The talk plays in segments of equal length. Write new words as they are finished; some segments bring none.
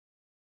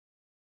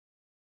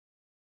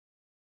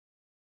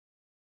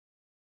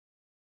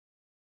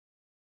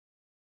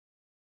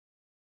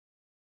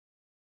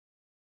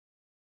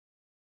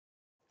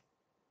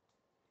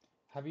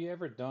Have you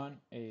ever done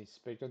a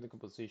spectral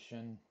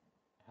decomposition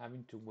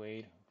having to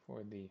wait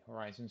for the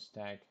horizon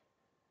stack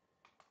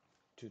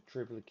to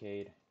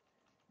triplicate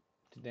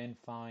to then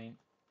find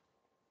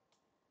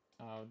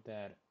out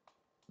that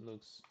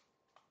looks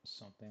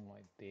something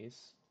like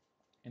this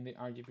in the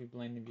RGB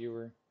blending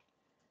viewer,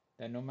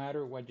 that no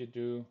matter what you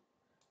do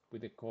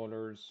with the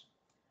colors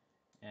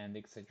and the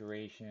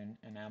exaggeration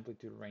and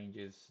amplitude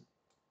ranges,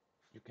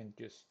 you can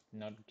just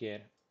not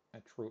get a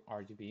true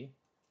RGB?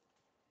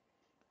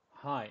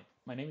 Hi,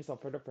 my name is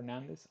Alfredo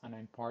Fernandez and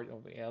I'm part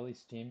of the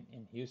Ellie's team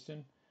in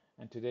Houston,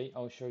 and today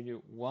I'll show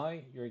you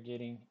why you're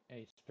getting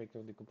a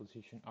spectral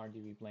decomposition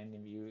RGB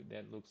blending view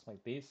that looks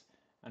like this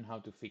and how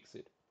to fix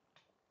it.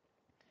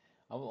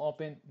 I will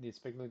open the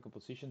spectral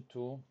decomposition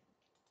tool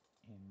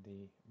in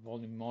the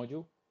volume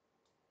module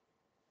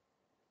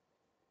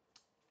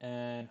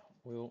and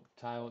we'll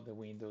tile the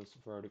windows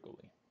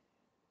vertically.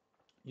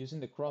 Using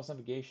the cross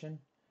navigation,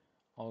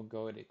 I'll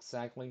go at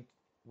exactly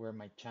where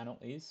my channel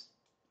is,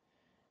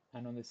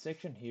 and on the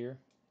section here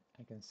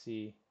I can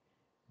see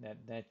that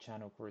that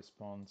channel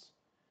corresponds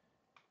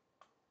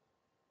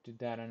to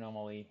that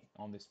anomaly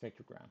on the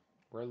spectrogram.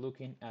 We're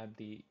looking at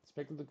the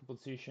spectral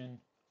decomposition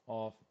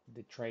of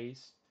the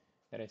trace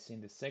that I see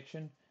in the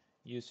section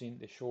using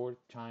the short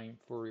time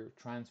Fourier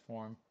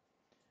transform,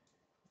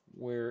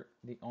 where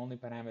the only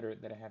parameter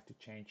that I have to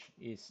change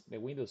is the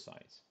window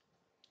size.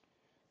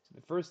 So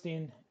the first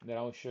thing that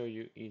I'll show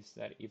you is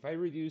that if I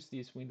reduce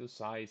this window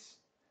size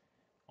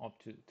up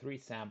to 3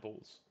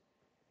 samples,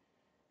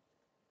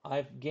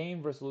 I've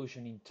gained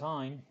resolution in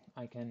time.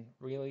 I can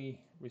really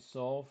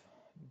resolve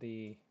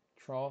the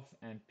trough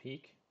and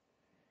peak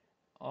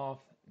of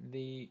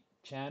the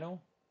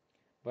channel,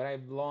 but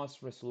I've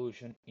lost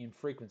resolution in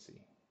frequency.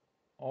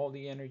 All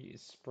the energy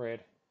is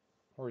spread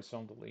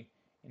horizontally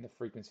in the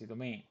frequency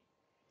domain.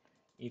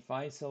 If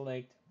I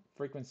select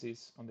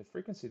frequencies on the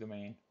frequency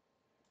domain,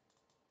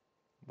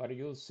 what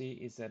you'll see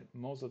is that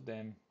most of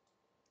them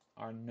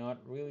are not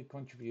really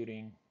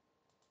contributing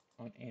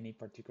on any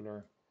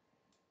particular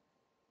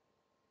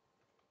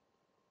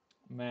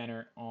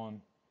manner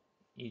on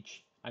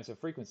each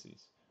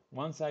isofrequencies.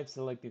 Once I've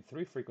selected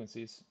 3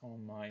 frequencies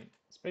on my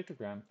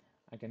spectrogram,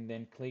 I can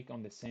then click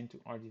on the Send to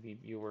RGB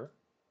viewer.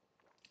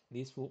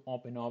 This will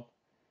open up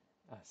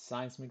a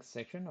seismic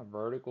section, a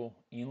vertical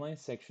inline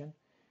section.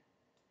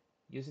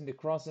 Using the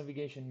cross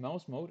navigation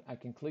mouse mode, I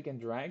can click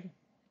and drag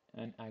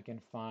and I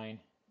can find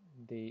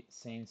the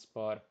same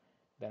spot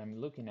that I'm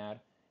looking at.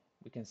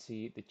 We can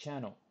see the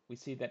channel. We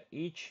see that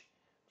each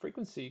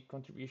frequency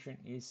contribution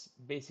is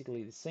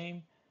basically the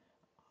same.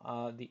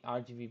 The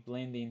RGB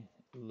blending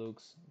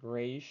looks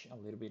grayish, a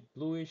little bit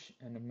bluish,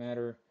 and no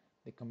matter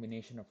the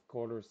combination of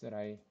colors that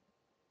I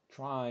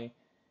try,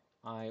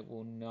 I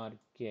will not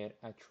get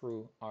a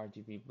true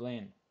RGB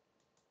blend.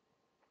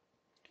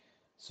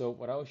 So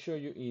what I'll show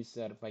you is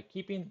that by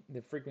keeping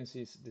the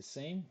frequencies the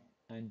same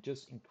and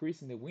just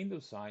increasing the window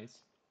size,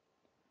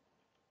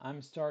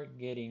 I'm start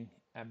getting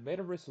a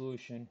better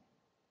resolution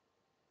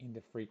in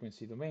the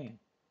frequency domain.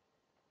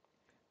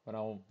 What I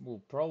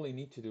will probably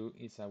need to do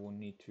is I will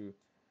need to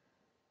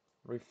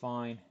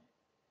refine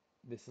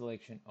the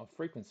selection of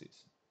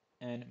frequencies,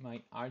 and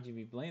my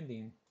RGB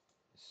blending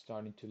is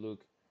starting to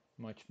look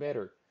much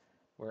better,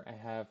 where I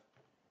have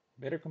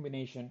better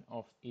combination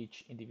of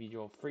each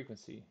individual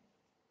frequency.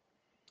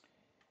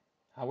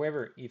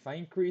 However, if I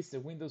increase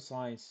the window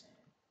size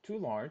too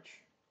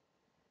large,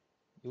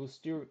 you'll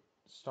still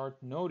start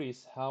to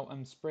notice how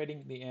I'm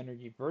spreading the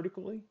energy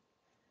vertically.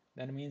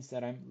 That means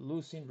that I'm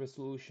losing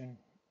resolution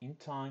in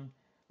time,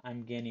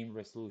 I'm gaining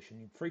resolution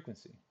in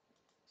frequency.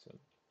 So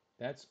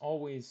that's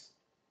always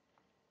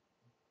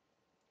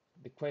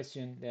the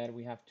question that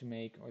we have to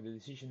make, or the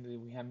decision that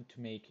we have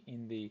to make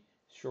in the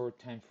short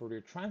time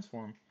Fourier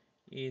transform,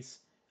 is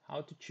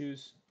how to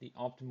choose the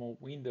optimal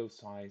window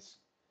size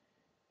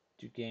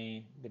to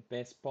gain the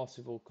best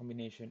possible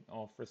combination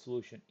of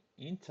resolution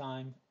in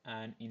time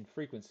and in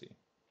frequency.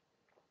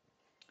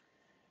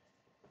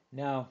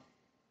 Now,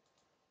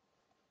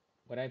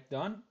 what I've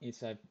done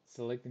is I've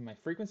selected my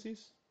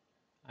frequencies.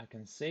 I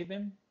can save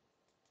them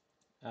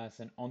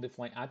as an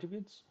on-the-fly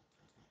attributes.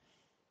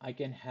 I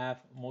can have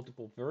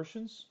multiple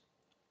versions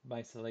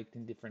by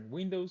selecting different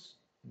windows,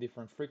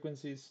 different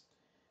frequencies,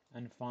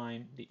 and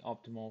find the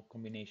optimal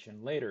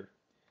combination later.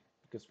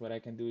 Because what I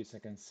can do is I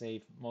can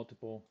save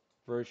multiple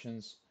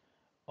versions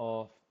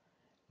of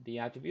the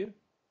attribute.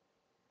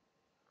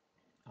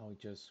 I'll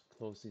just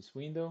close this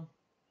window,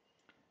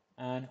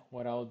 and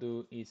what I'll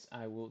do is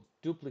I will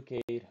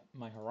duplicate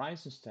my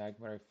horizon stack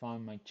where I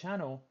found my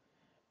channel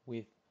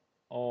with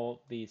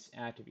all these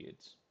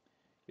attributes.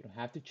 You don't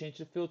have to change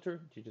the filter,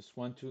 you just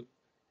want to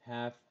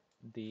have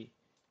the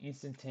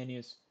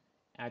instantaneous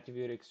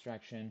attribute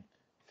extraction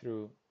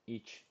through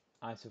each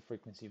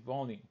isofrequency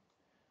volume.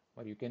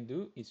 What you can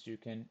do is you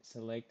can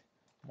select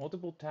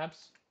multiple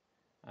tabs,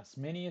 as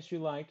many as you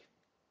like,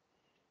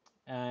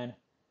 and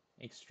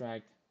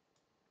extract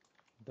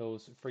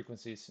those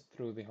frequencies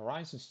through the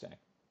horizon stack.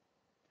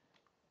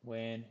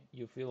 When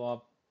you fill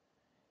up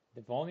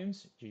the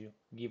volumes, you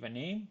give a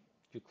name,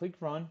 you click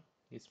run,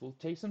 this will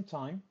take some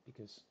time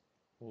because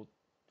we'll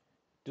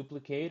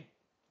duplicate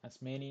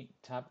as many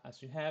tabs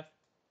as you have,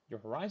 your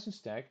horizon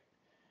stack,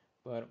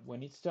 but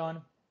when it's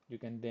done, you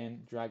can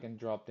then drag and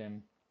drop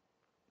them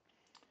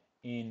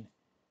in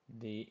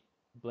the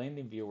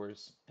blending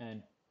viewers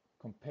and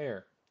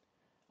compare.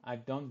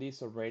 I've done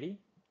this already.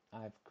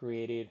 I've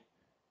created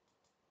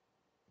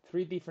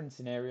 3 different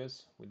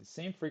scenarios with the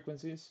same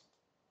frequencies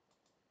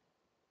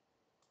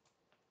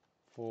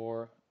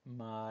for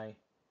my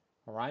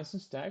horizon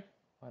stack.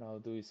 What I'll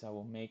do is I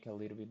will make a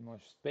little bit more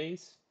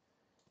space.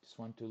 Just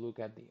want to look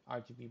at the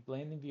RGB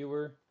blending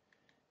viewer,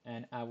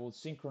 and I will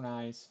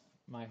synchronize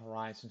my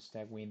horizon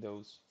stack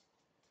windows.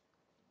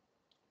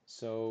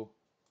 So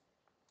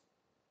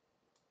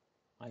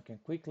I can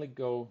quickly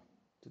go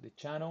to the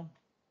channel,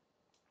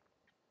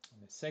 on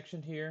the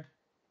section here,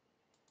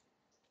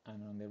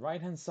 and on the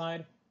right hand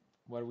side,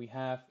 what we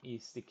have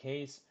is the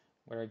case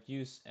where I've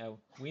used a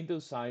window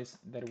size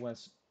that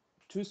was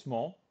too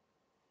small.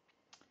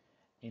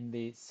 In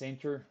the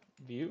center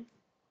view,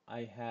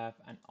 I have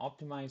an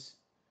optimized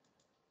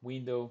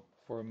window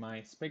for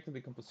my spectral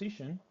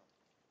decomposition,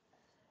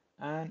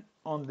 and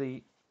on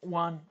the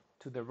one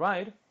to the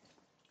right,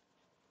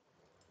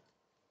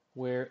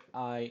 where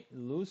I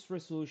lose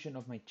resolution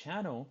of my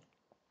channel,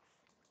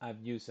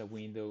 I've used a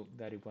window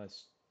that it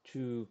was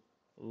too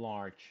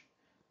large.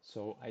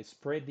 So I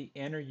spread the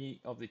energy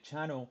of the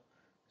channel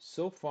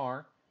so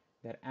far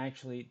that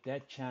actually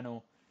that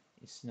channel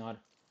is not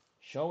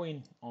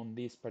showing on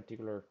this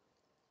particular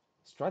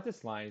strata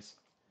slice,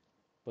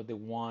 but the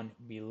one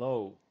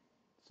below.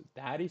 So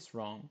that is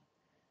wrong,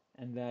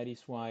 and that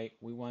is why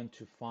we want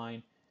to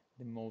find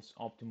the most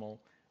optimal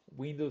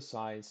window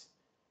size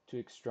to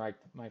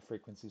extract my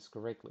frequencies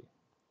correctly.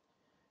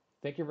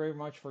 Thank you very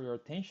much for your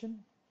attention.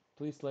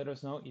 Please let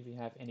us know if you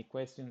have any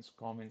questions,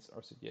 comments,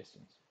 or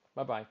suggestions.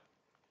 Bye-bye.